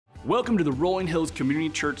Welcome to the Rolling Hills Community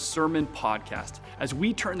Church Sermon Podcast. As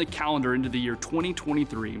we turn the calendar into the year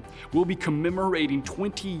 2023, we'll be commemorating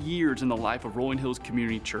 20 years in the life of Rolling Hills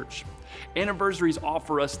Community Church. Anniversaries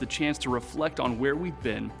offer us the chance to reflect on where we've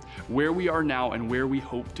been, where we are now, and where we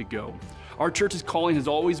hope to go. Our church's calling has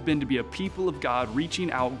always been to be a people of God,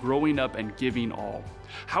 reaching out, growing up, and giving all.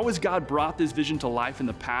 How has God brought this vision to life in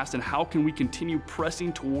the past, and how can we continue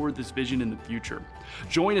pressing toward this vision in the future?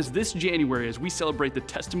 Join us this January as we celebrate the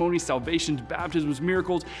testimonies, salvations, baptisms,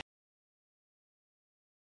 miracles,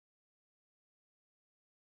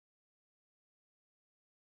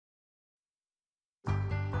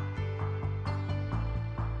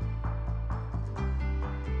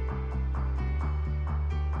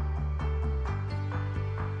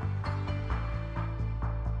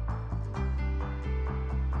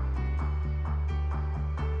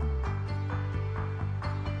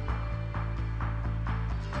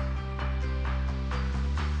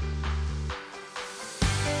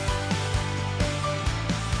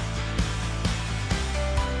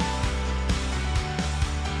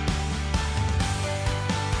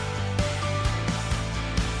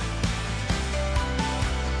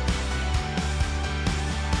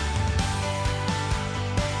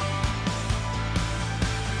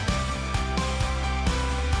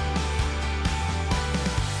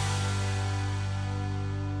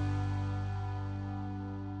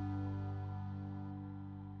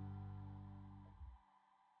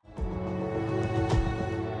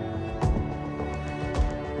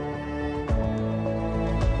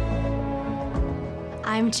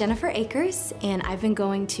 I'm Jennifer Akers, and I've been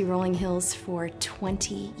going to Rolling Hills for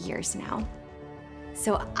 20 years now.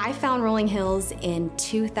 So I found Rolling Hills in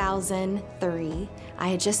 2003. I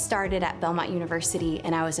had just started at Belmont University,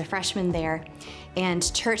 and I was a freshman there,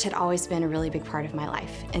 and church had always been a really big part of my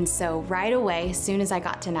life. And so right away, as soon as I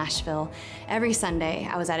got to Nashville, every Sunday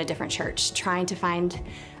I was at a different church, trying to find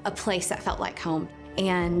a place that felt like home.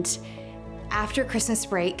 And after Christmas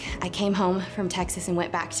break, I came home from Texas and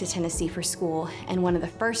went back to Tennessee for school, and one of the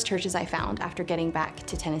first churches I found after getting back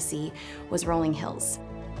to Tennessee was Rolling Hills.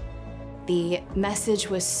 The message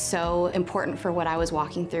was so important for what I was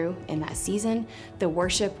walking through in that season. The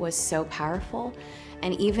worship was so powerful,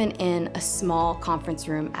 and even in a small conference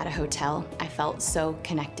room at a hotel, I felt so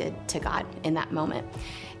connected to God in that moment.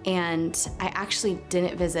 And I actually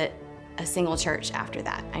didn't visit a single church after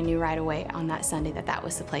that. I knew right away on that Sunday that that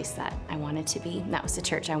was the place that I wanted to be. And that was the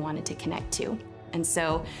church I wanted to connect to. And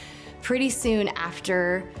so pretty soon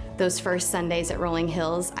after those first Sundays at Rolling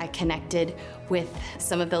Hills, I connected with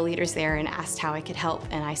some of the leaders there and asked how I could help.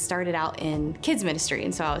 And I started out in kids ministry.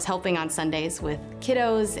 And so I was helping on Sundays with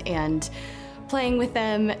kiddos and playing with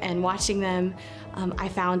them and watching them. I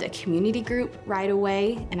found a community group right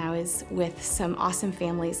away, and I was with some awesome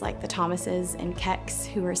families like the Thomases and Kecks,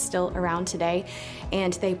 who are still around today,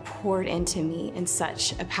 and they poured into me in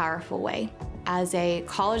such a powerful way. As a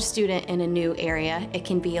college student in a new area, it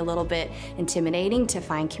can be a little bit intimidating to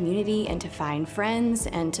find community and to find friends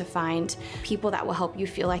and to find people that will help you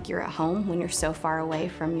feel like you're at home when you're so far away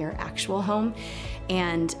from your actual home.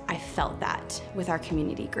 And I felt that with our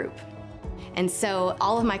community group. And so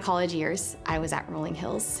all of my college years, I was at Rolling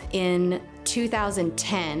Hills. In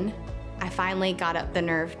 2010, I finally got up the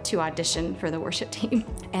nerve to audition for the worship team.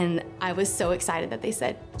 And I was so excited that they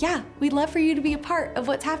said, yeah, we'd love for you to be a part of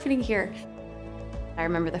what's happening here. I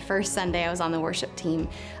remember the first Sunday I was on the worship team,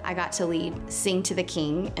 I got to lead Sing to the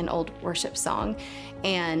King, an old worship song.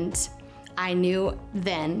 And I knew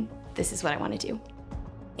then this is what I want to do.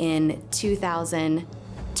 In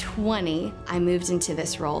 2020, I moved into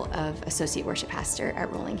this role of associate worship pastor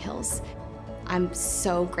at Rolling Hills. I'm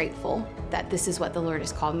so grateful that this is what the Lord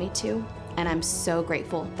has called me to, and I'm so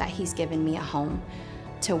grateful that He's given me a home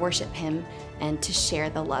to worship Him and to share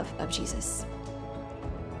the love of Jesus.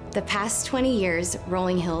 The past 20 years,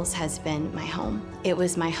 Rolling Hills has been my home. It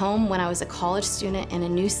was my home when I was a college student in a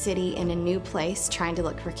new city, in a new place, trying to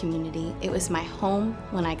look for community. It was my home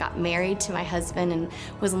when I got married to my husband and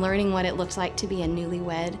was learning what it looked like to be a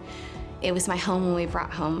newlywed. It was my home when we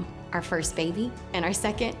brought home our first baby and our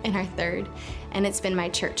second and our third. And it's been my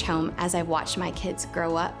church home as I've watched my kids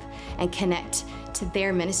grow up and connect to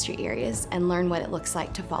their ministry areas and learn what it looks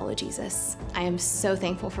like to follow Jesus. I am so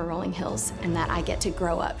thankful for Rolling Hills and that I get to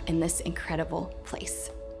grow up in this incredible place.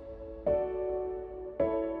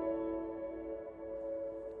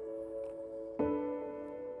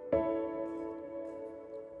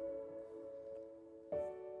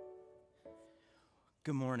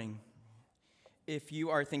 Good morning. If you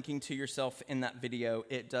are thinking to yourself in that video,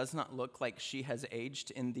 it does not look like she has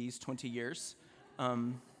aged in these 20 years.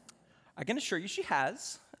 I can assure you she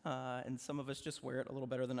has. and some of us just wear it a little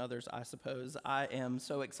better than others, I suppose. I am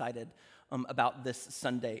so excited about this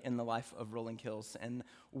Sunday in the life of Rolling Hills and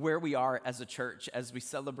where we are as a church as we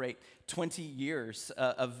celebrate 20 years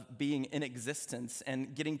of being in existence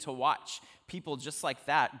and getting to watch people just like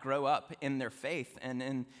that grow up in their faith and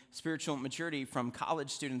in spiritual maturity, from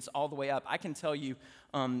college students all the way up. I can tell you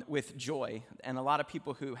with joy, and a lot of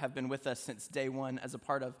people who have been with us since day one as a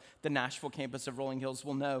part of the Nashville campus of Rolling Hills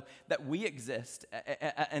will know that we exist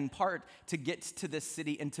in part to get to this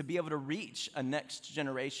city and to be able to reach a next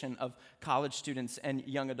generation of college students and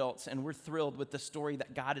young adults. And we're thrilled with the story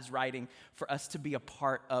that God is writing for us to be a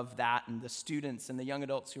part of that, and the students and the young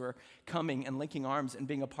adults who are coming and linking arms and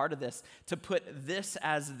being a part of this, to put this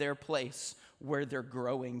as their place where they're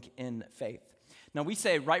growing in faith. Now, we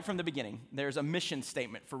say right from the beginning, there's a mission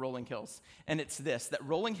statement for Rolling Hills, and it's this: that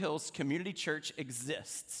Rolling Hills Community Church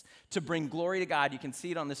exists to bring glory to God, you can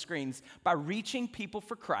see it on the screens, by reaching people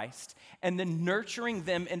for Christ and then nurturing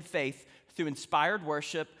them in faith through inspired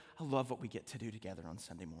worship. I love what we get to do together on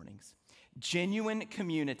Sunday mornings. Genuine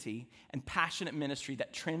community and passionate ministry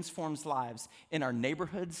that transforms lives in our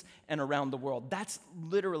neighborhoods and around the world. That's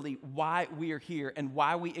literally why we are here and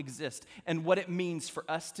why we exist and what it means for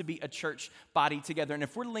us to be a church body together. And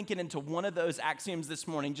if we're linking into one of those axioms this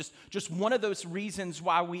morning, just one of those reasons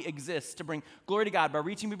why we exist, to bring glory to God by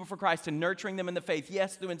reaching people for Christ and nurturing them in the faith,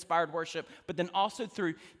 yes, through inspired worship, but then also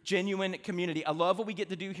through genuine community. I love what we get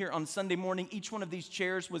to do here on Sunday morning. Each one of these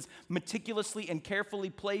chairs was meticulously and carefully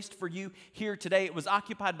placed for you here today. It was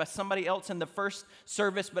occupied by somebody else in the first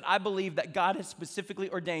service, but I believe that God has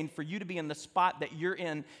specifically ordained for you to be in the spot that you're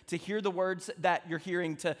in, to hear the words that you're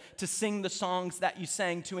hearing, to sing the songs that you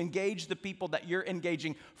sang, to engage the people that you're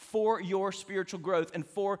engaging for your spiritual growth and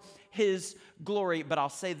for His glory. But I'll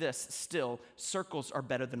say this still, circles are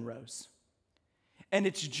better than rows. And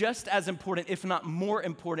it's just as important, if not more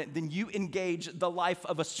important, than you engage the life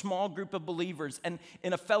of a small group of believers and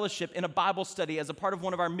in a fellowship, in a Bible study, as a part of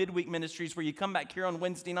one of our midweek ministries where you come back here on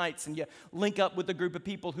Wednesday nights and you link up with a group of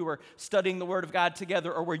people who are studying the Word of God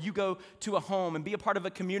together, or where you go to a home and be a part of a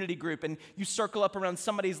community group and you circle up around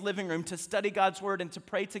somebody's living room to study God's Word and to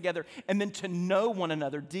pray together, and then to know one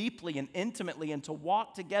another deeply and intimately and to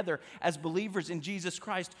walk together as believers in Jesus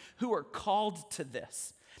Christ who are called to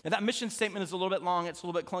this. Now, that mission statement is a little bit long. It's a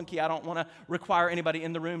little bit clunky. I don't want to require anybody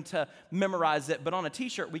in the room to memorize it. But on a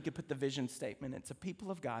t-shirt, we could put the vision statement. It's a people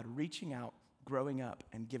of God reaching out, growing up,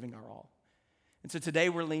 and giving our all. And so today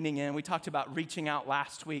we're leaning in. We talked about reaching out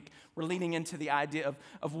last week. We're leaning into the idea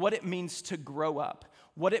of what it means to grow up,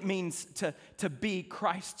 what it means to be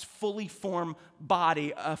Christ's fully formed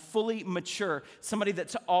body, fully mature, somebody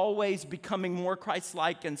that's always becoming more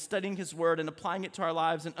Christ-like and studying His Word and applying it to our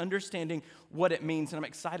lives and understanding what it means. And I'm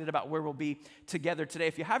excited about where we'll be together today.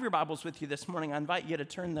 If you have your Bibles with you this morning, I invite you to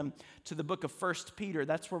turn them to the book of 1 Peter.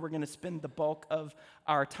 That's where we're going to spend the bulk of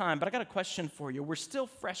our time. But I got a question for you. We're still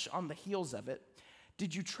fresh on the heels of it.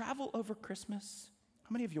 Did you travel over Christmas?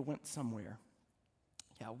 How many of you went somewhere?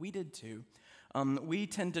 Yeah, we did too. We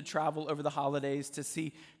tend to travel over the holidays to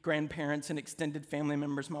see grandparents and extended family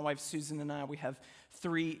members. My wife Susan and I, we have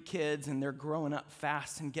 3 kids, and they're growing up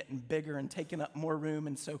fast and getting bigger and taking up more room.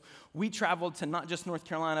 And so we traveled to not just North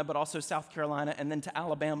Carolina, but also South Carolina, and then to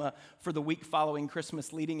Alabama for the week following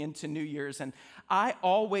Christmas, leading into New Year's. And I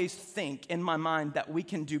always think in my mind that we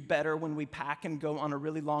can do better when we pack and go on a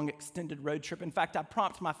really long extended road trip. In fact, I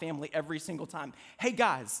prompt my family every single time, hey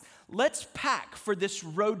guys, let's pack for this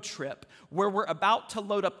road trip where we're about to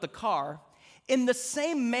load up the car in the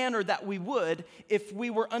same manner that we would if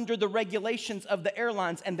we were under the regulations of the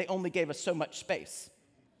airlines and they only gave us so much space.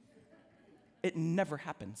 It never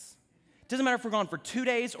happens. It doesn't matter if we're gone for 2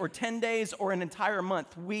 days or 10 days or an entire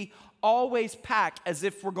month. We always pack as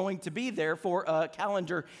if we're going to be there for a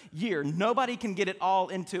calendar year. Nobody can get it all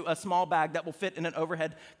into a small bag that will fit in an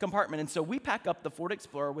overhead compartment. And so we pack up the Ford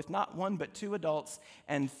Explorer with not 1 but 2 adults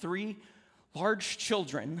and 3 large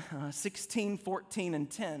children, 16, 14,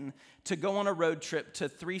 and 10, to go on a road trip to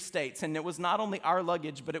 3 states. And it was not only our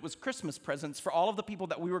luggage, but it was Christmas presents for all of the people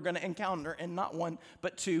that we were going to encounter in not 1,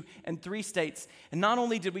 but 2 and 3 states. And not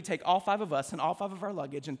only did we take all 5 of us and all 5 of our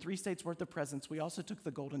luggage and 3 states worth of presents, we also took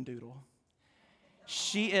the golden doodle.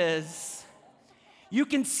 She is, you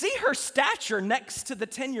can see her stature next to the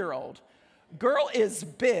 10-year-old. Girl is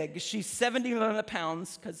big. She's 71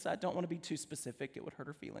 pounds, because I don't want to be too specific. It would hurt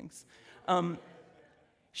her feelings.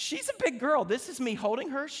 She's a big girl. This is me holding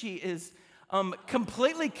her. She is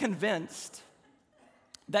completely convinced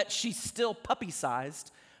that she's still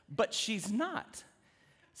puppy-sized, but she's not.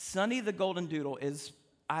 Sunny the Golden Doodle is,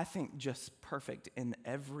 I think, just perfect in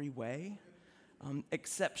every way.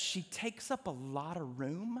 except she takes up a lot of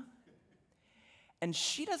room, and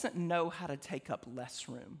she doesn't know how to take up less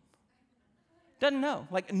room. Doesn't know,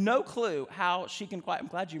 like no clue how she can I'm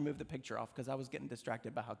glad you moved the picture off because I was getting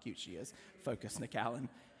distracted by how cute she is. Focus, Nick Allen.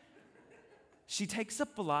 She takes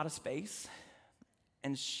up a lot of space,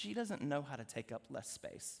 and she doesn't know how to take up less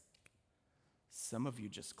space. Some of you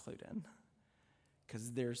just clued in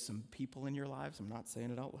because there's some people in your lives, I'm not saying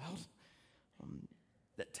it out loud,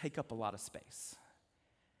 that take up a lot of space.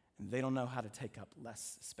 And they don't know how to take up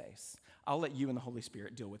less space. I'll let you and the Holy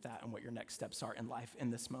Spirit deal with that and what your next steps are in life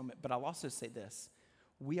in this moment. But I'll also say this.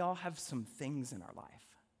 We all have some things in our life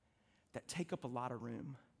that take up a lot of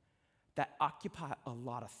room, that occupy a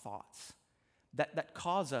lot of thoughts, that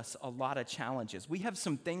cause us a lot of challenges. We have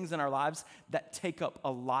some things in our lives that take up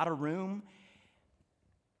a lot of room,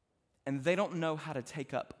 and they don't know how to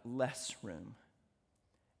take up less room.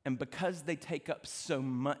 And because they take up so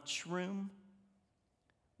much room,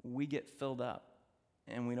 we get filled up,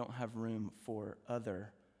 and we don't have room for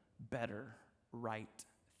other, better, right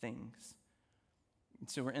things.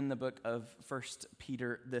 So we're in the book of 1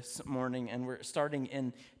 Peter this morning, and we're starting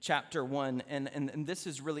in chapter 1, and this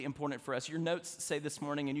is really important for us. Your notes say this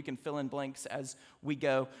morning, and you can fill in blanks as we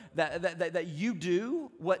go, that you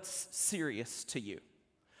do what's serious to you.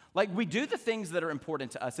 Like, we do the things that are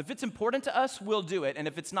important to us. If it's important to us, we'll do it. And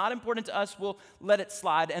if it's not important to us, we'll let it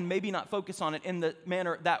slide and maybe not focus on it in the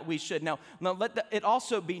manner that we should. Now let it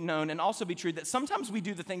also be known and also be true that sometimes we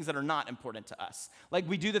do the things that are not important to us. Like,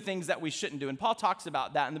 we do the things that we shouldn't do. And Paul talks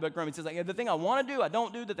about that in the book of Romans. He says, like, the thing I want to do, I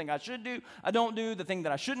don't do. The thing I should do, I don't do. The thing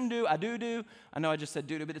that I shouldn't do, I do. I know I just said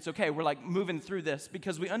do, but it's okay. We're like moving through this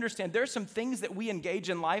because we understand there are some things that we engage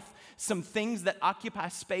in life, some things that occupy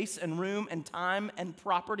space and room and time and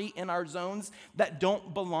property in our zones that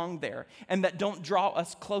don't belong there and that don't draw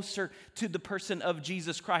us closer to the person of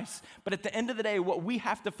Jesus Christ. But at the end of the day, what we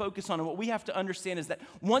have to focus on and what we have to understand is that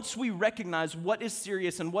once we recognize what is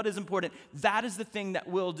serious and what is important, that is the thing that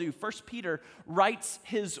we'll do. 1 Peter writes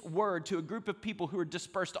his word to a group of people who are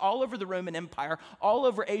dispersed all over the Roman Empire, all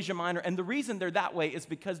over Asia Minor, and the reason they're that way is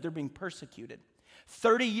because they're being persecuted.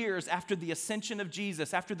 30 years after the ascension of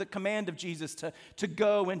Jesus, after the command of Jesus to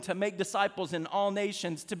go and to make disciples in all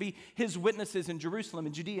nations, to be his witnesses in Jerusalem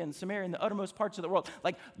and Judea and Samaria and the uttermost parts of the world.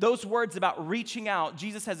 Like those words about reaching out,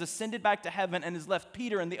 Jesus has ascended back to heaven and has left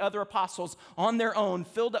Peter and the other apostles on their own,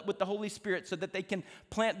 filled up with the Holy Spirit so that they can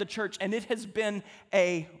plant the church. And it has been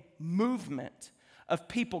a movement of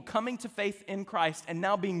people coming to faith in Christ and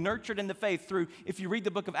now being nurtured in the faith through, if you read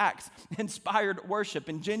the book of Acts, inspired worship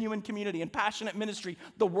and genuine community and passionate ministry.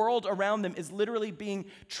 The world around them is literally being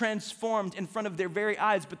transformed in front of their very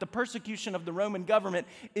eyes, but the persecution of the Roman government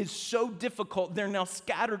is so difficult, they're now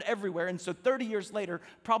scattered everywhere. And so 30 years later,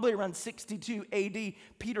 probably around 62 AD,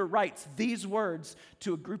 Peter writes these words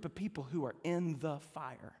to a group of people who are in the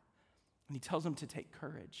fire. And he tells them to take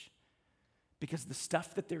courage because the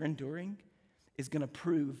stuff that they're enduring is going to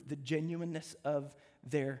prove the genuineness of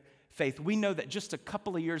their faith. We know that just a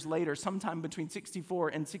couple of years later, sometime between 64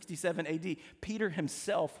 and 67 AD, Peter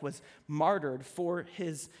himself was martyred for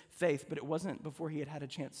his faith, but it wasn't before he had had a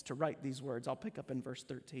chance to write these words. I'll pick up in verse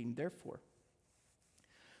 13. Therefore,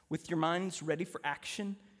 with your minds ready for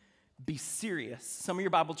action, be serious. Some of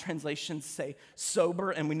your Bible translations say sober,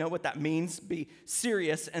 and we know what that means. Be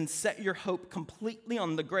serious and set your hope completely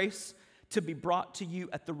on the grace to be brought to you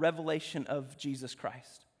at the revelation of Jesus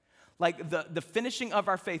Christ. Like the finishing of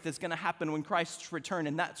our faith is going to happen when Christ's return,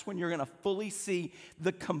 and that's when you're going to fully see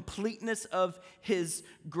the completeness of his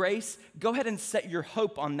grace. Go ahead and set your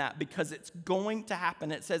hope on that because it's going to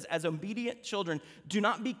happen. It says, as obedient children, do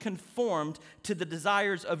not be conformed to the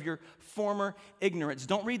desires of your former ignorance.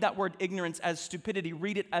 Don't read that word ignorance as stupidity.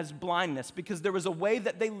 Read it as blindness, because there was a way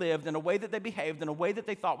that they lived and a way that they behaved and a way that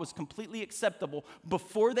they thought was completely acceptable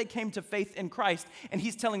before they came to faith in Christ. And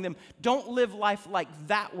he's telling them, don't live life like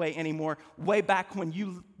that way anymore, way back when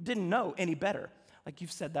you didn't know any better. Like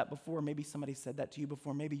you've said that before. Maybe somebody said that to you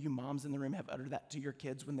before. Maybe you moms in the room have uttered that to your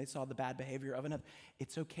kids when they saw the bad behavior of another.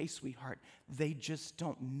 It's okay, sweetheart. They just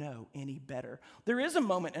don't know any better. There is a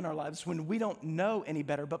moment in our lives when we don't know any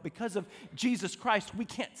better, but because of Jesus Christ, we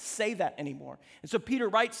can't say that anymore. And so Peter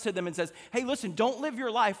writes to them and says, hey, listen, don't live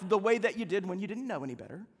your life the way that you did when you didn't know any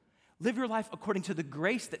better. Live your life according to the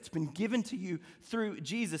grace that's been given to you through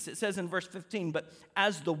Jesus. It says in verse 15, but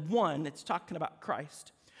as the one, it's talking about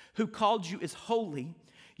Christ, who called you is holy,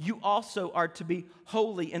 you also are to be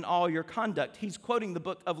holy in all your conduct. He's quoting the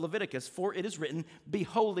book of Leviticus, for it is written, be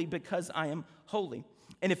holy because I am holy.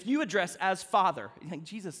 And if you address as Father, I think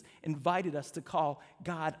Jesus invited us to call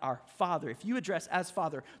God our Father. If you address as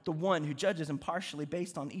Father the one who judges impartially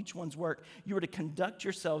based on each one's work, you are to conduct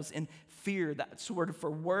yourselves in fear, that sort of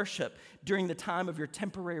for worship during the time of your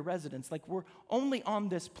temporary residence. Like we're only on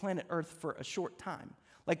this planet Earth for a short time.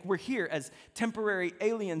 Like we're here as temporary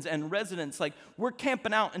aliens and residents. Like we're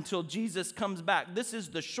camping out until Jesus comes back. This is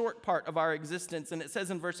the short part of our existence. And it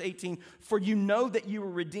says in verse 18, for you know that you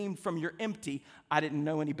were redeemed from your empty, I didn't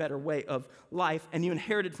know any better way of life. And you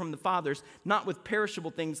inherited from the fathers, not with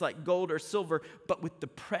perishable things like gold or silver, but with the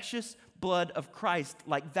precious blood of Christ,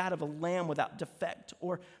 like that of a lamb without defect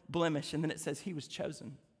or blemish. And then it says he was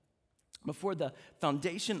chosen before the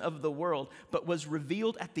foundation of the world, but was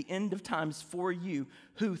revealed at the end of times for you,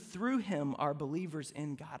 who through him are believers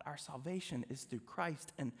in God. Our salvation is through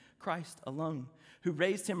Christ and Christ alone, who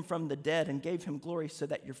raised him from the dead and gave him glory, so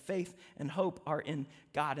that your faith and hope are in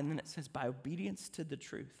God. And then it says, by obedience to the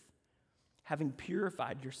truth, having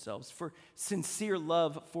purified yourselves for sincere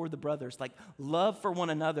love for the brothers, like love for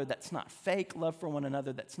one another that's not fake, love for one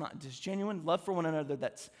another that's not disgenuine, love for one another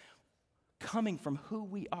that's coming from who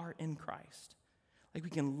we are in Christ. Like we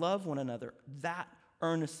can love one another that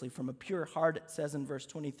earnestly from a pure heart, it says in verse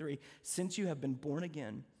 23, since you have been born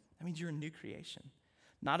again, that means you're a new creation,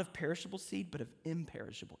 not of perishable seed, but of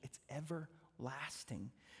imperishable. It's everlasting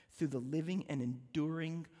through the living and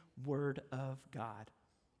enduring word of God.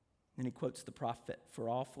 And he quotes the prophet, for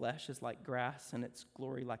all flesh is like grass, and its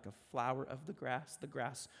glory like a flower of the grass. The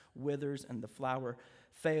grass withers and the flower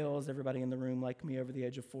fails. Everybody in the room, like me, over the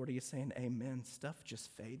age of 40 is saying amen. Stuff just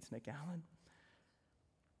fades, Nick Allen.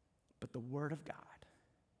 But the word of God,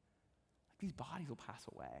 like these bodies will pass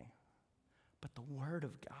away, but the word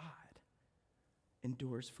of God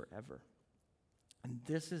endures forever. And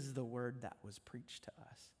this is the word that was preached to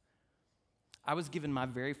us. I was given my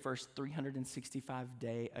very first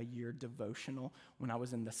 365-day-a-year devotional when I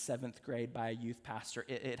was in the 7th grade by a youth pastor.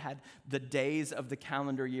 It had the days of the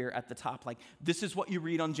calendar year at the top. Like, this is what you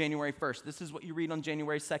read on January 1st. This is what you read on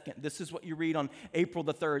January 2nd. This is what you read on April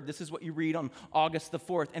the 3rd. This is what you read on August the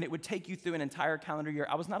 4th. And it would take you through an entire calendar year.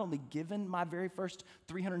 I was not only given my very first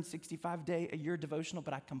 365-day-a-year devotional,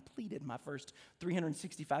 but I completed my first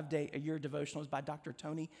 365-day-a-year devotional. It was by Dr.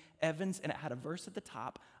 Tony Evans, and it had a verse at the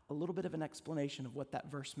top, a little bit of an explanation of what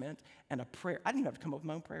that verse meant, and a prayer. I didn't even have to come up with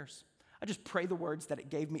my own prayers. I just pray the words that it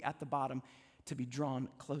gave me at the bottom to be drawn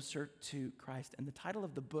closer to Christ. And the title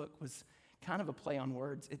of the book was kind of a play on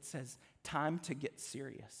words. It says, Time to Get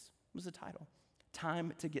Serious. Was the title.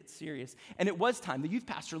 Time to Get Serious. And it was time. The youth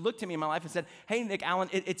pastor looked at me in my life and said, hey, Nick Allen,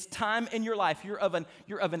 it's time in your life. You're of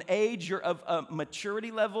an age, you're of a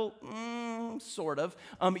maturity level, sort of.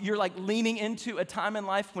 You're like leaning into a time in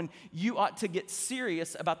life when you ought to get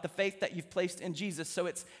serious about the faith that you've placed in Jesus. So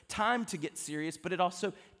it's time to get serious, but it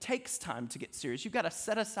also takes time to get serious. You've got to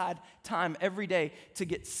set aside time every day to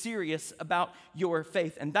get serious about your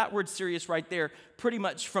faith. And that word serious right there, pretty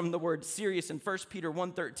much from the word serious in 1 Peter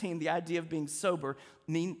 1:13, the idea of being sober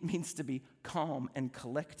means to be calm and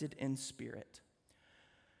collected in spirit.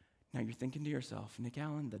 Now you're thinking to yourself, Nick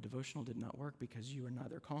Allen, the devotional did not work because you are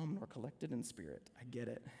neither calm nor collected in spirit. I get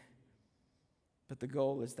it. But the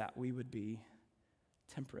goal is that we would be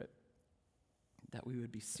temperate, that we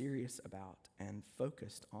would be serious about and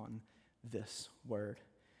focused on this word.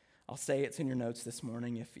 I'll say it's in your notes this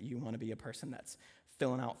morning if you want to be a person that's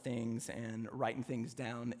filling out things and writing things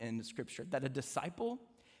down in Scripture, that a disciple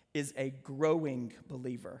is a growing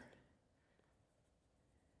believer.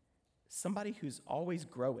 Somebody who's always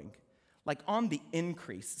growing, like on the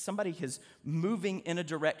increase. Somebody who's moving in a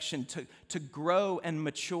direction to grow and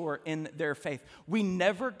mature in their faith. We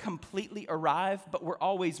never completely arrive, but we're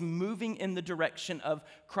always moving in the direction of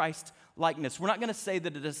Christ likeness. We're not going to say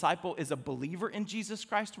that a disciple is a believer in Jesus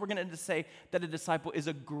Christ. We're going to say that a disciple is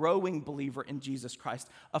a growing believer in Jesus Christ,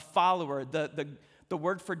 a follower. The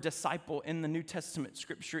word for disciple in the New Testament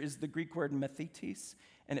Scripture is the Greek word methetes,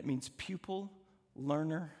 and it means pupil,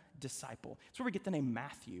 learner, disciple. It's where we get the name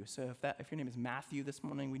Matthew. So if your name is Matthew this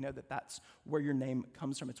morning, we know that that's where your name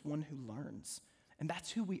comes from. It's one who learns. And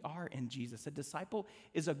that's who we are in Jesus. A disciple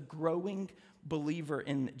is a growing believer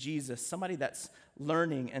in Jesus, somebody that's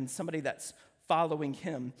learning and somebody that's following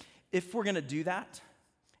him. If we're going to do that,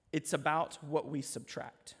 it's about what we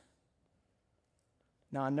subtract.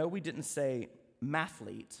 Now, I know we didn't say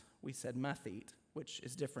mathlete, we said mathete, which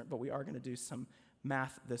is different, but we are going to do some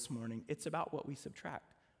math this morning. It's about what we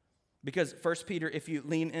subtract. Because 1 Peter, if you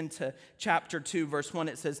lean into chapter 2, verse 1,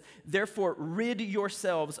 it says, "Therefore rid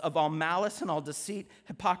yourselves of all malice and all deceit,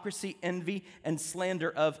 hypocrisy, envy, and slander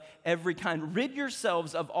of every kind." Rid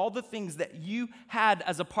yourselves of all the things that you had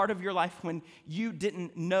as a part of your life when you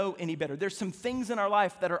didn't know any better. There's some things in our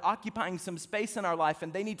life that are occupying some space in our life,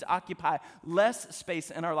 and they need to occupy less space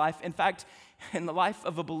in our life. In fact, in the life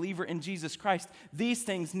of a believer in Jesus Christ, these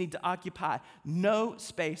things need to occupy no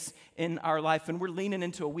space in our life. And we're leaning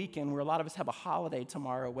into a weekend where a lot of us have a holiday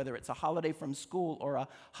tomorrow, whether it's a holiday from school or a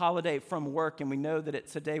holiday from work. And we know that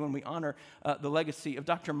it's a day when we honor the legacy of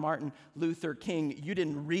Dr. Martin Luther King. You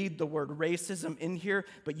didn't read the word racism in here,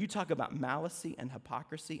 but you talk about malice and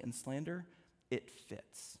hypocrisy and slander, it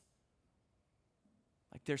fits.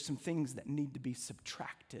 Like there's some things that need to be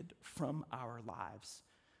subtracted from our lives.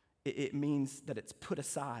 It means that it's put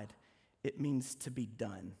aside. It means to be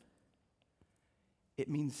done. It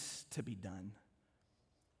means to be done.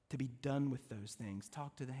 To be done with those things.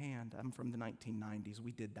 Talk to the hand. I'm from the 1990s.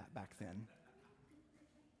 We did that back then.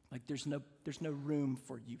 Like there's no room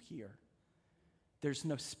for you here. There's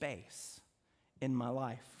no space in my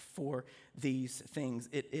life for these things.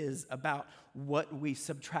 It is about what we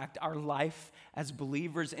subtract. Our life as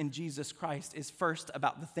believers in Jesus Christ is first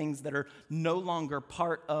about the things that are no longer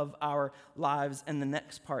part of our lives, and the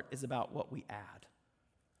next part is about what we add.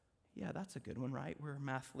 Yeah, that's a good one, right? We're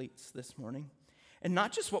mathletes this morning. And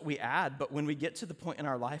not just what we add, but when we get to the point in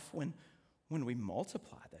our life when we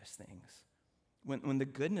multiply those things. When the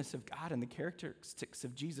goodness of God and the characteristics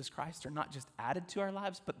of Jesus Christ are not just added to our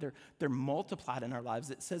lives, but they're multiplied in our lives.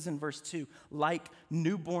 It says in verse 2, like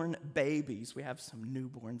newborn babies. We have some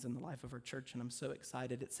newborns in the life of our church, and I'm so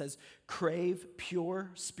excited. It says, crave pure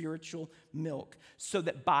spiritual milk so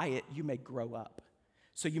that by it you may grow up.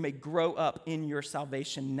 So you may grow up in your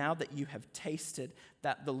salvation now that you have tasted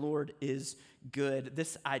that the Lord is good.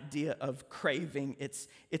 This idea of craving, it's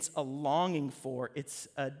a longing for, it's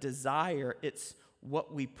a desire, it's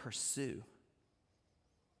what we pursue.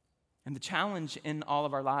 And the challenge in all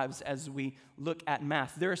of our lives as we look at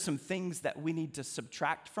math, there are some things that we need to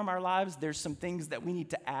subtract from our lives. There's some things that we need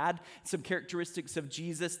to add, some characteristics of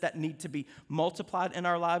Jesus that need to be multiplied in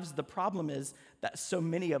our lives. The problem is that so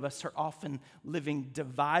many of us are often living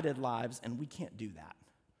divided lives, and we can't do that.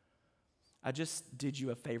 I just did you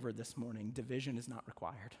a favor this morning. Division is not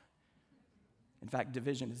required. In fact,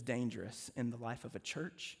 division is dangerous in the life of a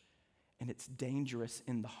church, and it's dangerous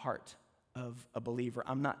in the heart of a believer.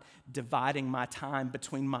 I'm not dividing my time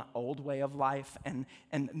between my old way of life and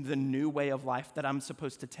the new way of life that I'm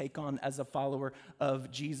supposed to take on as a follower of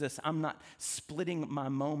Jesus. I'm not splitting my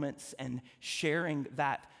moments and sharing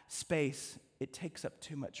that space. It takes up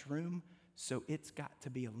too much room, so it's got to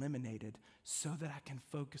be eliminated so that I can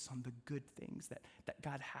focus on the good things that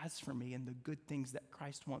God has for me and the good things that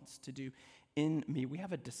Christ wants to do in me. We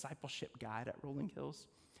have a discipleship guide at Rolling Hills.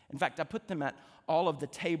 In fact, I put them at all of the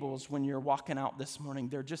tables when you're walking out this morning.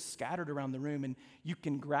 They're just scattered around the room, and you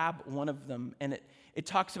can grab one of them. And it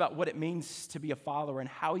talks about what it means to be a follower and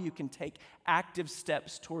how you can take active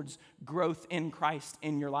steps towards growth in Christ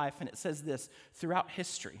in your life. And it says this, throughout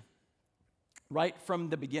history, right from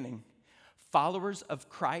the beginning, followers of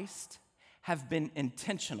Christ have been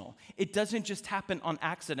intentional. It doesn't just happen on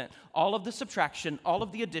accident. All of the subtraction, all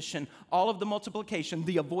of the addition, all of the multiplication,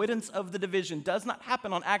 the avoidance of the division does not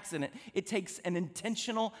happen on accident. It takes an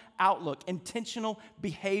intentional outlook, intentional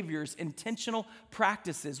behaviors, intentional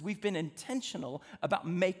practices. We've been intentional about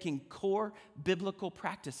making core biblical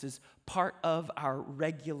practices part of our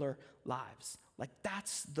regular lives. Like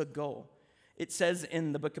that's the goal. It says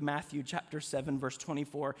in the book of Matthew, chapter 7, verse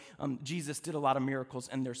 24, Jesus did a lot of miracles,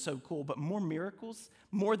 and they're so cool. But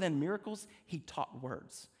more than miracles, he taught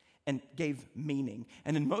words and gave meaning.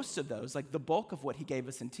 And in most of those, like the bulk of what he gave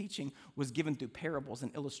us in teaching was given through parables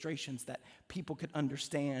and illustrations that people could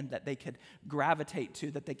understand, that they could gravitate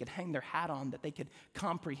to, that they could hang their hat on, that they could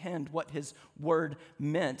comprehend what his word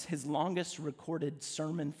meant. His longest recorded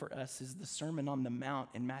sermon for us is the Sermon on the Mount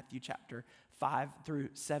in Matthew chapter 5 through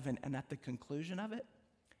 7, and at the conclusion of it,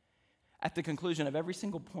 at the conclusion of every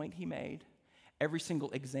single point he made, every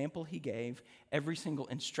single example he gave, every single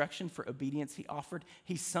instruction for obedience he offered,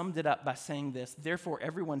 he summed it up by saying this, therefore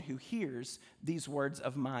everyone who hears these words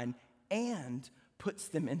of mine and puts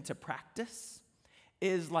them into practice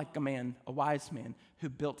is like a wise man who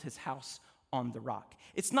built his house on the rock.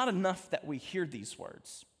 It's not enough that we hear these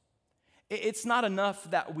words. It's not enough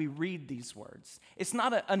that we read these words. It's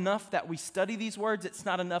not enough that we study these words. It's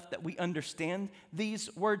not enough that we understand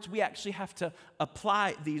these words. We actually have to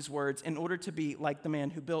apply these words in order to be like the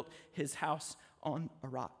man who built his house on a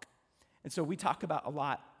rock. And so we talk about a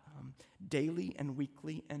lot daily and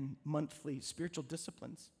weekly and monthly spiritual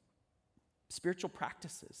disciplines, spiritual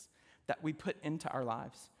practices that we put into our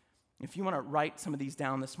lives. If you want to write some of these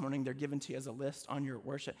down this morning, they're given to you as a list on your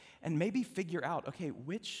worship, and maybe figure out, okay,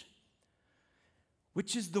 which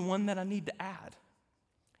is the one that I need to add?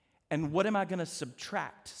 And what am I going to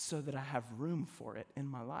subtract so that I have room for it in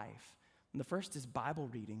my life? And the first is Bible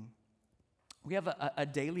reading. We have a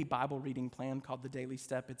daily Bible reading plan called the Daily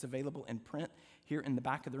Step. It's available in print here in the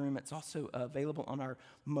back of the room. It's also available on our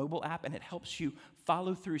mobile app, and it helps you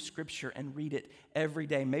follow through Scripture and read it every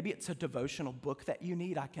day. Maybe it's a devotional book that you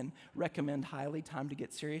need. I can recommend highly Time to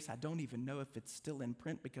Get Serious. I don't even know if it's still in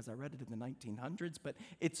print because I read it in the 1900s, but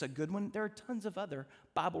it's a good one. There are tons of other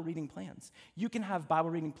Bible reading plans. You can have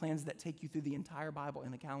Bible reading plans that take you through the entire Bible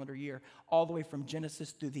in a calendar year, all the way from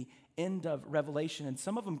Genesis through the end of Revelation, and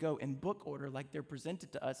some of them go in book order like they're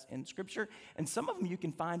presented to us in Scripture, and some of them you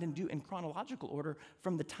can find and do in chronological order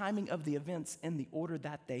from the timing of the events in the order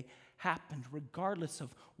that they happened, regardless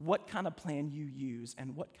of what kind of plan you use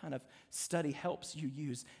and what kind of study helps you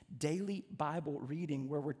use. Daily Bible reading,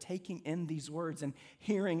 where we're taking in these words and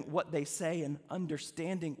hearing what they say and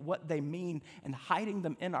understanding what they mean and hiding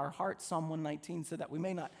them in our hearts, Psalm 119, so that we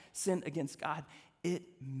may not sin against God. It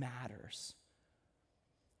matters.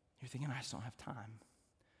 You're thinking, I just don't have time.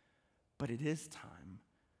 But it is time.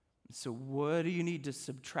 So what do you need to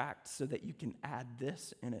subtract so that you can add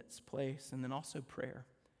this in its place? And then also prayer.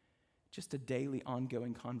 Just a daily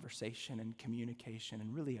ongoing conversation and communication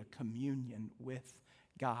and really a communion with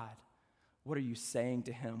God. What are you saying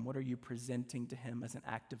to him? What are you presenting to him as an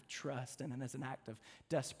act of trust and as an act of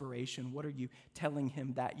desperation? What are you telling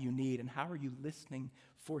him that you need? And how are you listening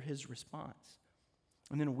for his response?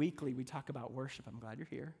 And then weekly, we talk about worship. I'm glad you're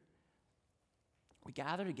here. We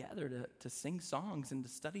gather together to sing songs and to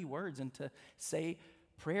study words and to say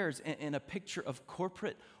prayers in a picture of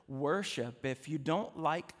corporate worship. If you don't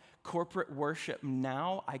like corporate worship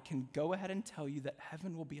now, I can go ahead and tell you that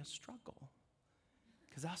heaven will be a struggle,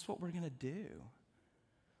 because that's what we're going to do.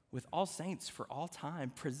 With all saints for all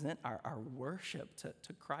time, present our worship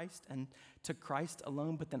to Christ and to Christ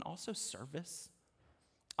alone, but then also service.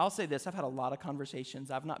 I'll say this, I've had a lot of conversations.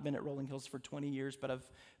 I've not been at Rolling Hills for 20 years, but I've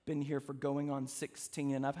been here for going on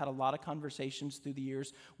 16, and I've had a lot of conversations through the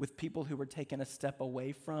years with people who were taking a step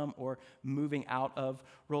away from or moving out of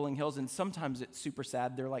Rolling Hills, and sometimes it's super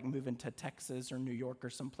sad. They're like moving to Texas or New York or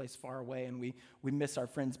someplace far away, and we miss our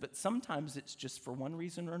friends, but sometimes it's just for one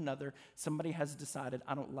reason or another, somebody has decided,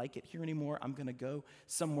 I don't like it here anymore, I'm going to go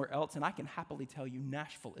somewhere else, and I can happily tell you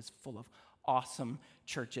Nashville is full of awesome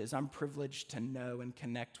churches. I'm privileged to know and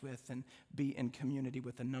connect with and be in community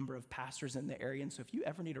with a number of pastors in the area. And so if you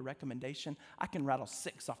ever need a recommendation, I can rattle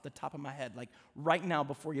 6 off the top of my head, like right now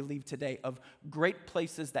before you leave today, of great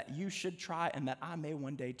places that you should try and that I may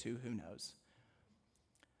one day too, who knows.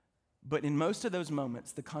 But in most of those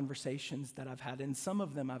moments, the conversations that I've had, in some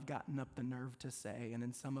of them I've gotten up the nerve to say, and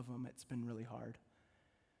in some of them it's been really hard.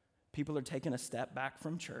 People are taking a step back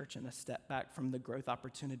from church and a step back from the growth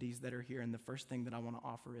opportunities that are here. And the first thing that I want to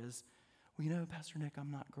offer is, well, you know, Pastor Nick, I'm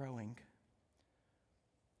not growing.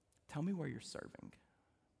 Tell me where you're serving.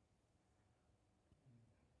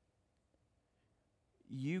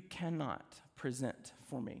 You cannot present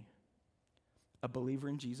for me a believer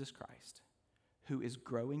in Jesus Christ who is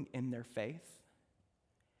growing in their faith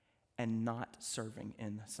and not serving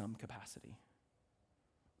in some capacity.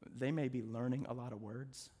 They may be learning a lot of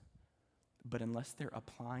words, but unless they're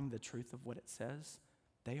applying the truth of what it says,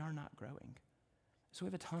 they are not growing. So we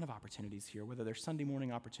have a ton of opportunities here, whether they're Sunday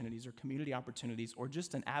morning opportunities or community opportunities or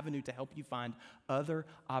just an avenue to help you find other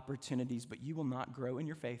opportunities, but you will not grow in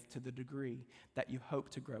your faith to the degree that you hope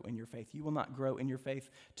to grow in your faith. You will not grow in your faith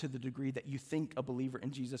to the degree that you think a believer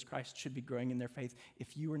in Jesus Christ should be growing in their faith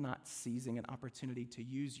if you are not seizing an opportunity to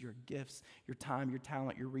use your gifts, your time, your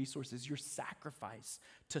talent, your resources, your sacrifice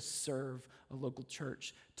to serve a local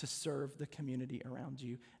church, to serve the community around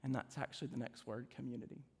you. And that's actually the next word,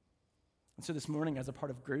 community. And so this morning, as a part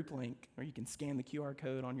of Group Link, where you can scan the QR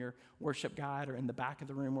code on your worship guide or in the back of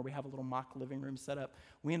the room where we have a little mock living room set up,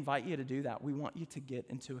 we invite you to do that. We want you to get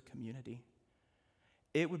into a community.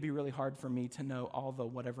 It would be really hard for me to know all the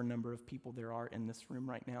whatever number of people there are in this room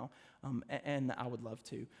right now, and I would love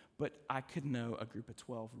to, but I could know a group of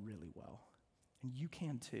 12 really well, and you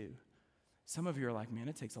can too. Some of you are like, man,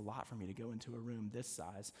 it takes a lot for me to go into a room this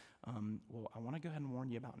size. Well, I want to go ahead and warn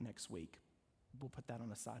you about next week. We'll put that on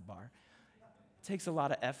a sidebar. It takes a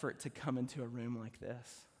lot of effort to come into a room like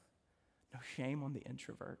this. No shame on the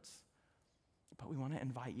introverts. But we want to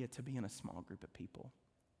invite you to be in a small group of people,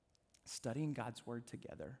 studying God's word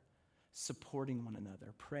together, supporting one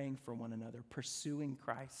another, praying for one another, pursuing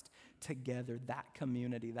Christ together. That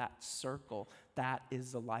community, that circle, that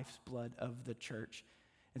is the lifeblood of the church.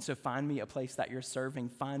 And so find me a place that you're serving.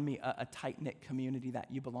 Find me a tight-knit community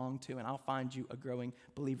that you belong to, and I'll find you a growing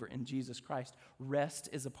believer in Jesus Christ. Rest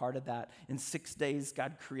is a part of that. In 6 days,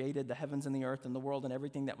 God created the heavens and the earth and the world and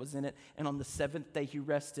everything that was in it. And on the seventh day, he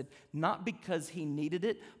rested, not because he needed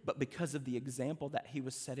it, but because of the example that he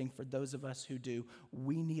was setting for those of us who do.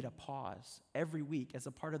 We need a pause every week as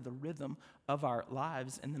a part of the rhythm of our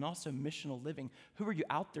lives, and then also missional living. Who are you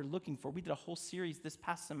out there looking for? We did a whole series this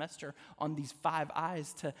past semester on these 5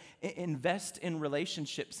 I's to invest in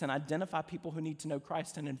relationships and identify people who need to know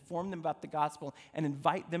Christ and inform them about the gospel and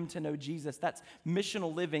invite them to know Jesus. That's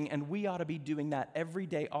missional living, and we ought to be doing that every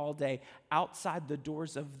day, all day, outside the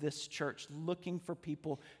doors of this church, looking for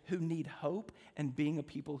people who need hope and being a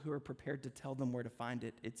people who are prepared to tell them where to find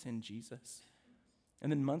it. It's in Jesus.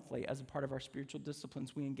 And then monthly, as a part of our spiritual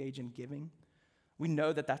disciplines, we engage in giving. We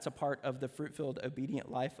know that that's a part of the fruit-filled,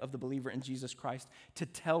 obedient life of the believer in Jesus Christ, to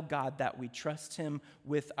tell God that we trust him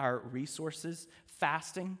with our resources.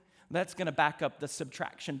 Fasting, that's going to back up the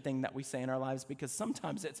subtraction thing that we say in our lives, because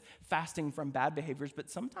sometimes it's fasting from bad behaviors, but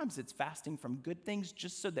sometimes it's fasting from good things,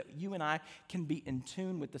 just so that you and I can be in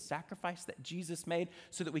tune with the sacrifice that Jesus made,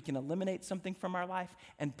 so that we can eliminate something from our life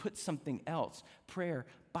and put something else, prayer,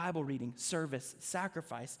 Bible reading, service,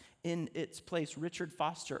 sacrifice, in its place. Richard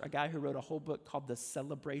Foster, a guy who wrote a whole book called The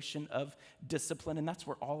Celebration of Discipline, and that's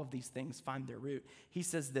where all of these things find their root. He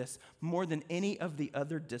says this: more than any of the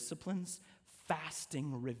other disciplines,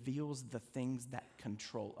 fasting reveals the things that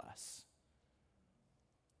control us.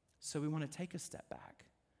 So we want to take a step back,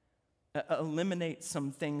 eliminate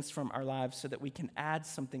some things from our lives so that we can add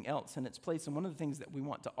something else in its place. And one of the things that we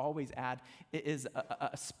want to always add is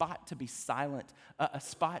a spot to be silent, a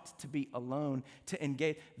spot to be alone, to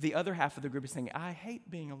engage. The other half of the group is saying, I hate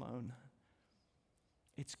being alone.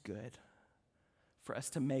 It's good for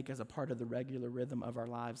us to make, as a part of the regular rhythm of our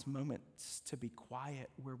lives, moments to be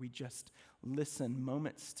quiet where we just listen,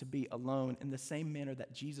 moments to be alone, in the same manner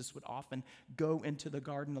that Jesus would often go into the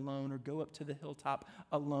garden alone or go up to the hilltop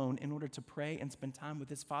alone in order to pray and spend time with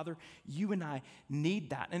his Father. You and I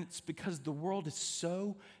need that, and it's because the world is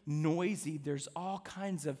so noisy. There's all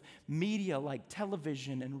kinds of media like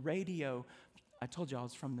television and radio. I told you I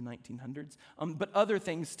was from the 1900s, but other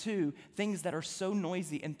things too, things that are so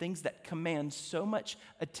noisy and things that command so much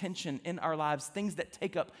attention in our lives, things that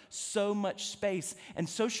take up so much space, and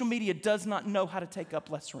social media does not know how to take up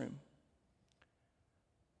less room.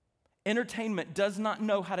 Entertainment does not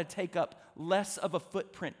know how to take up less of a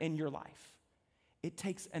footprint in your life. It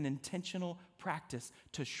takes an intentional practice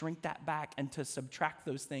to shrink that back and to subtract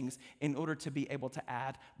those things in order to be able to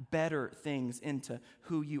add better things into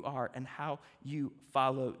who you are and how you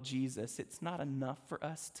follow Jesus. It's not enough for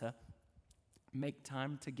us to make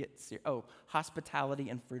time to get serious. Oh, hospitality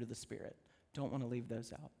and fruit of the Spirit. Don't want to leave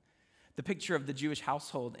those out. The picture of the Jewish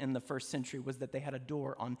household in the first century was that they had a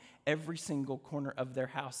door on every single corner of their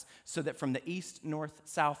house, so that from the east, north,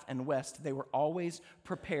 south, and west, they were always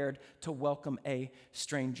prepared to welcome a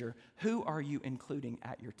stranger. Who are you including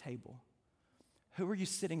at your table? Who are you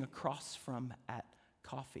sitting across from at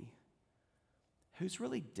coffee? Who's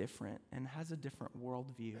really different and has a different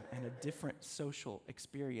worldview and a different social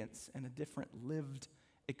experience and a different lived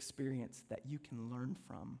experience that you can learn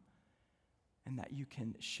from and that you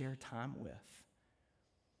can share time with?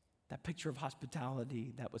 That picture of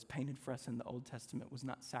hospitality that was painted for us in the Old Testament was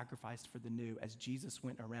not sacrificed for the New, as Jesus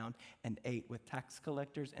went around and ate with tax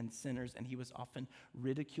collectors and sinners, and he was often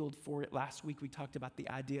ridiculed for it. Last week we talked about the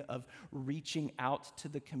idea of reaching out to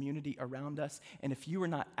the community around us, and if you are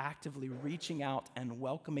not actively reaching out and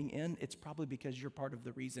welcoming in, it's probably because you're part of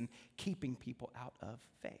the reason keeping people out of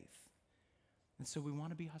faith. And so we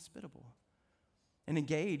want to be hospitable and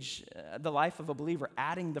engage the life of a believer,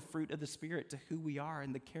 adding the fruit of the Spirit to who we are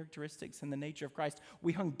and the characteristics and the nature of Christ.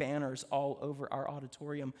 We hung banners all over our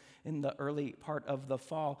auditorium in the early part of the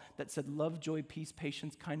fall that said love, joy, peace,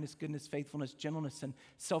 patience, kindness, goodness, faithfulness, gentleness, and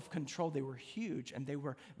self-control. They were huge, and they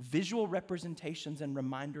were visual representations and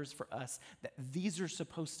reminders for us that these are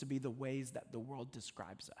supposed to be the ways that the world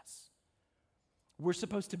describes us. We're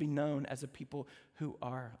supposed to be known as a people who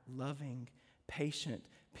are loving, patient,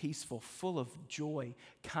 peaceful, full of joy,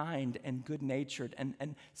 kind and good-natured,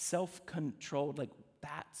 and self-controlled. Like,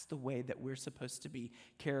 that's the way that we're supposed to be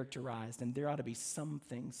characterized. And there ought to be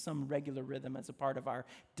something, some regular rhythm as a part of our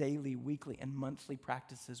daily, weekly, and monthly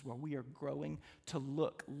practices where we are growing to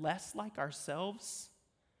look less like ourselves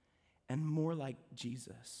and more like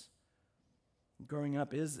Jesus. Growing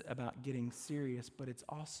up is about getting serious, but it's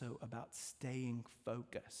also about staying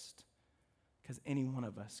focused. because any one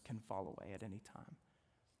of us can fall away at any time.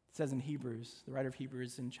 It says in Hebrews, the writer of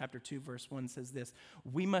Hebrews in chapter 2, verse 1 says this,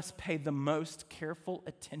 "We must pay the most careful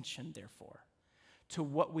attention, therefore, to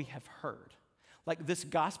what we have heard." Like this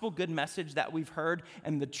gospel good message that we've heard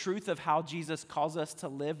and the truth of how Jesus calls us to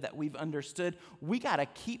live that we've understood, we got to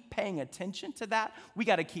keep paying attention to that. We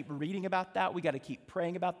got to keep reading about that. We got to keep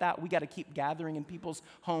praying about that. We got to keep gathering in people's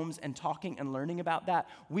homes and talking and learning about that.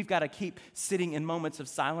 We've got to keep sitting in moments of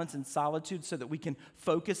silence and solitude so that we can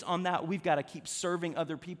focus on that. We've got to keep serving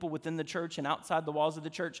other people within the church and outside the walls of the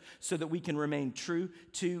church so that we can remain true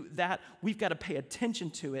to that. We've got to pay attention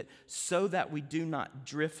to it so that we do not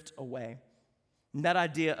drift away. And that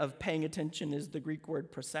idea of paying attention is the Greek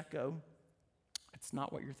word proseko. It's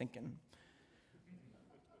not what you're thinking.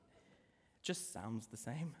 It just sounds the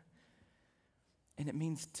same. And it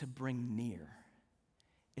means to bring near.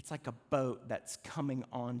 It's like a boat that's coming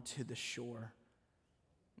onto the shore.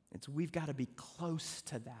 We've got to be close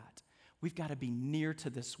to that. We've got to be near to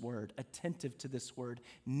this word, attentive to this word,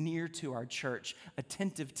 near to our church,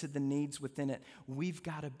 attentive to the needs within it. We've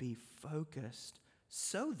got to be focused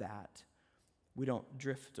so that we don't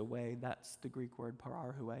drift away. That's the Greek word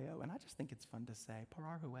pararhueo, and I just think it's fun to say,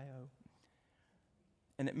 pararhueo.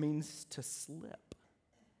 And it means to slip.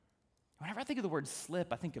 Whenever I think of the word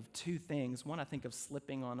slip, I think of two things. One, I think of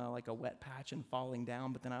slipping on a wet patch and falling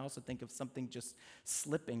down, but then I also think of something just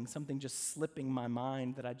slipping my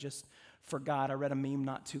mind that I just forgot. I read a meme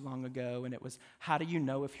not too long ago, and it was, how do you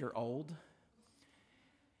know if you're old?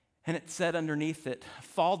 And it said underneath it,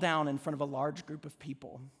 fall down in front of a large group of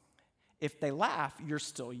people. If they laugh, you're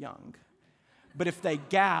still young. But if they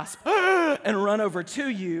gasp and run over to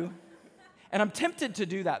you, and I'm tempted to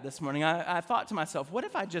do that this morning. I thought to myself, what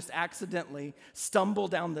if I just accidentally stumble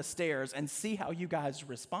down the stairs and see how you guys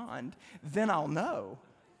respond? Then I'll know.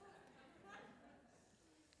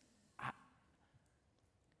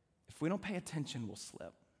 If we don't pay attention, we'll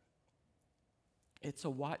slip. It's a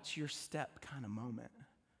watch your step kind of moment.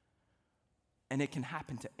 And it can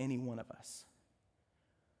happen to any one of us.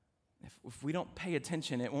 If we don't pay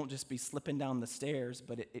attention, it won't just be slipping down the stairs,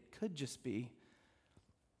 but it could just be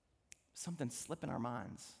something slipping our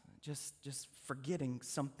minds, just forgetting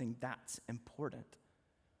something that's important.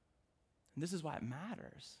 And this is why it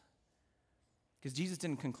matters. Because Jesus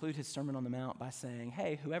didn't conclude his Sermon on the Mount by saying,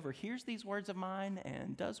 hey, whoever hears these words of mine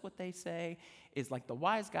and does what they say is like the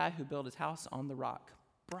wise guy who built his house on the rock.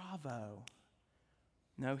 Bravo.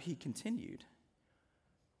 No, he continued.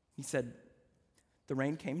 He said, the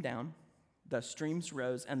rain came down, the streams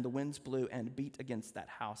rose, and the winds blew and beat against that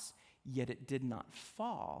house, yet it did not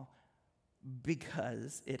fall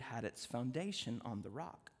because it had its foundation on the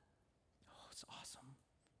rock. Oh, it's awesome.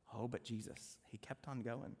 Oh, but Jesus, he kept on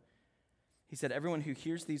going. He said, everyone who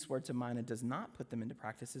hears these words of mine and does not put them into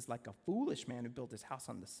practice is like a foolish man who built his house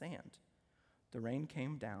on the sand. The rain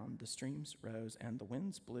came down, the streams rose, and the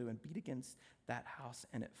winds blew and beat against that house,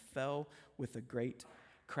 and it fell with a great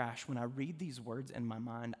crash. When I read these words in my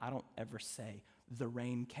mind, I don't ever say, the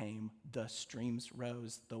rain came, the streams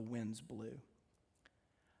rose, the winds blew.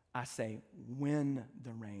 I say, when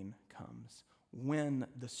the rain comes, when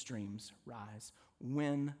the streams rise,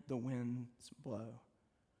 when the winds blow.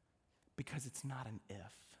 Because it's not an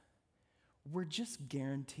if. We're just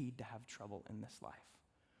guaranteed to have trouble in this life.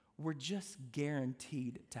 We're just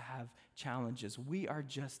guaranteed to have challenges. We are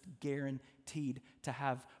just guaranteed to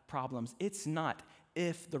have problems. It's not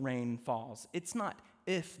if the rain falls. It's not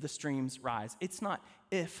if the streams rise. It's not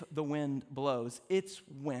if the wind blows. It's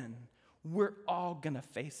when. We're all going to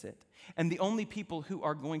face it. And the only people who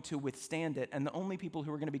are going to withstand it and the only people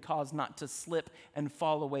who are going to be caused not to slip and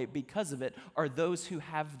fall away because of it are those who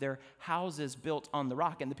have their houses built on the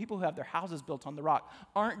rock. And the people who have their houses built on the rock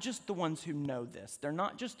aren't just the ones who know this. They're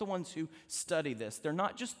not just the ones who study this. They're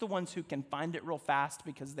not just the ones who can find it real fast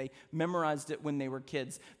because they memorized it when they were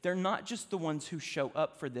kids. They're not just the ones who show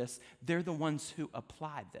up for this. They're the ones who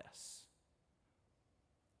apply this.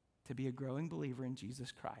 To be a growing believer in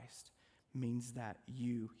Jesus Christ means that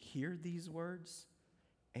you hear these words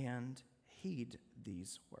and heed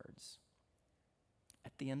these words.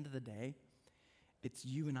 At the end of the day, it's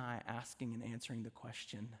you and I asking and answering the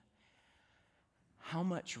question, how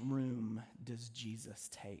much room does Jesus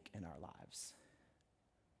take in our lives?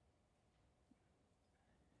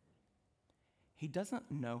 He doesn't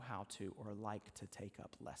know how to or like to take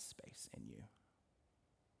up less space in you.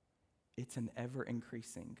 It's an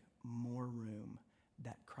ever-increasing, more room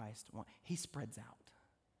that Christ wants. He spreads out.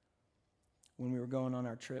 When we were going on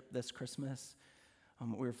our trip this Christmas,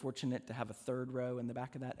 We were fortunate to have a third row in the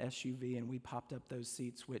back of that SUV, and we popped up those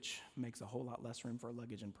seats, which makes a whole lot less room for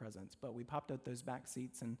luggage and presents. But we popped up those back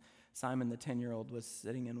seats, and Simon, the 10-year-old, was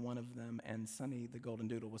sitting in one of them, and Sonny, the golden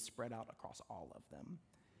doodle, was spread out across all of them.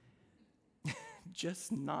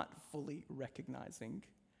 Just not fully recognizing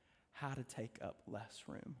how to take up less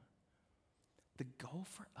room. The goal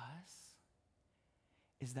for us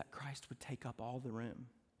is that Christ would take up all the room,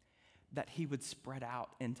 that he would spread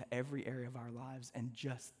out into every area of our lives and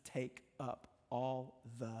just take up all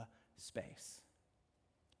the space.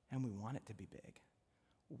 And we want it to be big.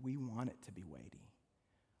 We want it to be weighty.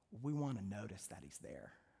 We want to notice that he's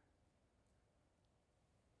there.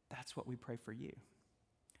 That's what we pray for you.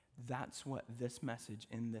 That's what this message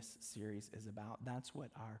in this series is about. That's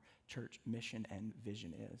what our church mission and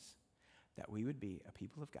vision is, that we would be a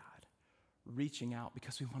people of God reaching out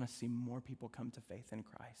because we want to see more people come to faith in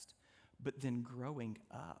Christ, but then growing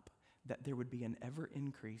up, that there would be an ever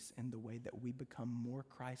increase in the way that we become more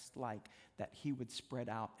Christ-like, that he would spread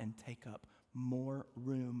out and take up more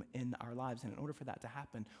room in our lives. And in order for that to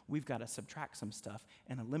happen, we've got to subtract some stuff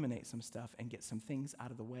and eliminate some stuff and get some things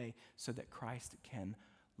out of the way so that Christ can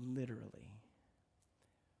literally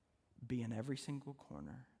be in every single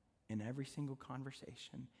corner, in every single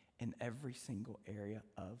conversation, in every single area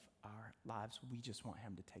of our lives. We just want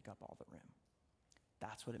him to take up all the room.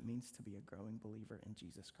 That's what it means to be a growing believer in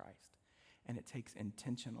Jesus Christ. And it takes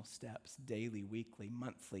intentional steps, daily, weekly,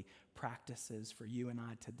 monthly practices for you and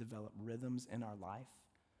I to develop rhythms in our life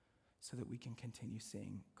so that we can continue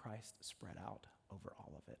seeing Christ spread out over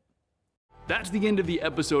all of it. That's the end of the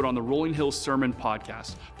episode on the Rolling Hills Sermon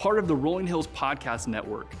Podcast, part of the Rolling Hills Podcast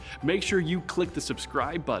Network. Make sure you click the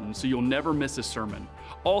subscribe button so you'll never miss a sermon.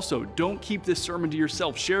 Also, don't keep this sermon to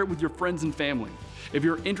yourself. Share it with your friends and family. If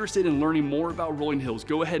you're interested in learning more about Rolling Hills,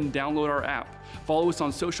 go ahead and download our app. Follow us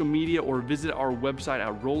on social media or visit our website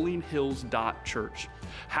at rollinghills.church.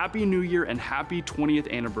 Happy New Year and happy 20th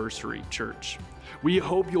anniversary, church. We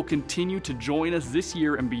hope you'll continue to join us this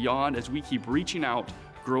year and beyond as we keep reaching out,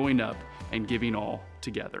 growing up, and giving all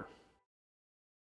together.